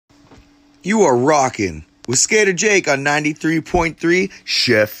You are rocking with Skaterjake on 93.3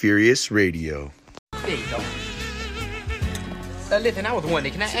 Chef Furious Radio. There you go. Listen, I was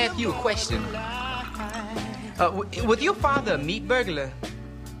wondering, can I ask you a question? Was your father a meat burglar?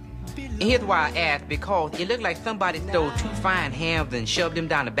 And here's why I asked, because it looked like somebody stole 2 fine hams and shoved them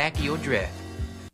down the back of your dress.